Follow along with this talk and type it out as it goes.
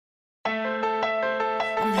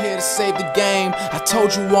here to save the game. I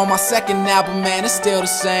told you on my second album, man, it's still the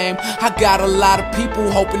same. I got a lot of people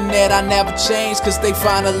hoping that I never change, cause they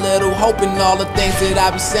find a little hope in all the things that I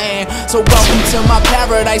be saying. So welcome to my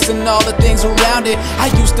paradise and all the things around it. I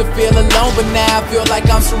used to feel alone, but now I feel like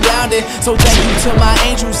I'm surrounded. So thank you to my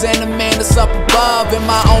angels and the man that's up above. And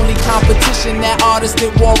my only competition, that artist that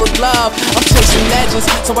wore a glove. I'm chasing legends,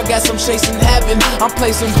 so I guess I'm chasing heaven. I'm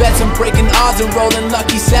placing bets and breaking odds and rolling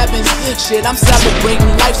lucky sevens. Shit, I'm celebrating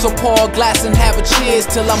life, so pour a glass and have a cheers.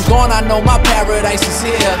 Till I'm gone, I know my paradise is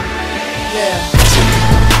here. Yeah.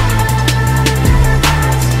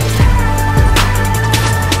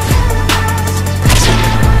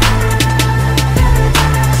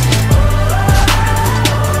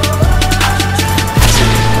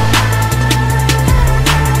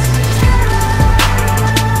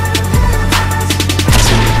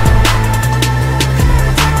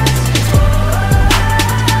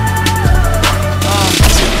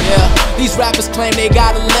 These rappers claim they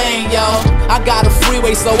got a lane, yo. I got a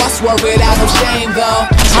freeway, so I swerve without no shame, though.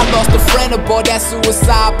 I lost a friend aboard that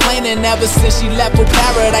suicide plane, and ever since she left for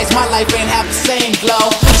paradise, my life ain't have the same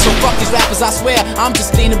glow. So fuck these rappers, I swear, I'm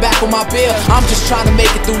just leaning back on my bill. I'm just trying to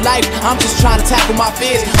make it through life, I'm just trying to tackle my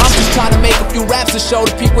fears. I'm just trying to make a few raps to show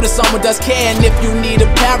the people that someone does care. And if you need a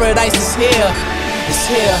paradise, it's here, it's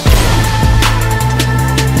here.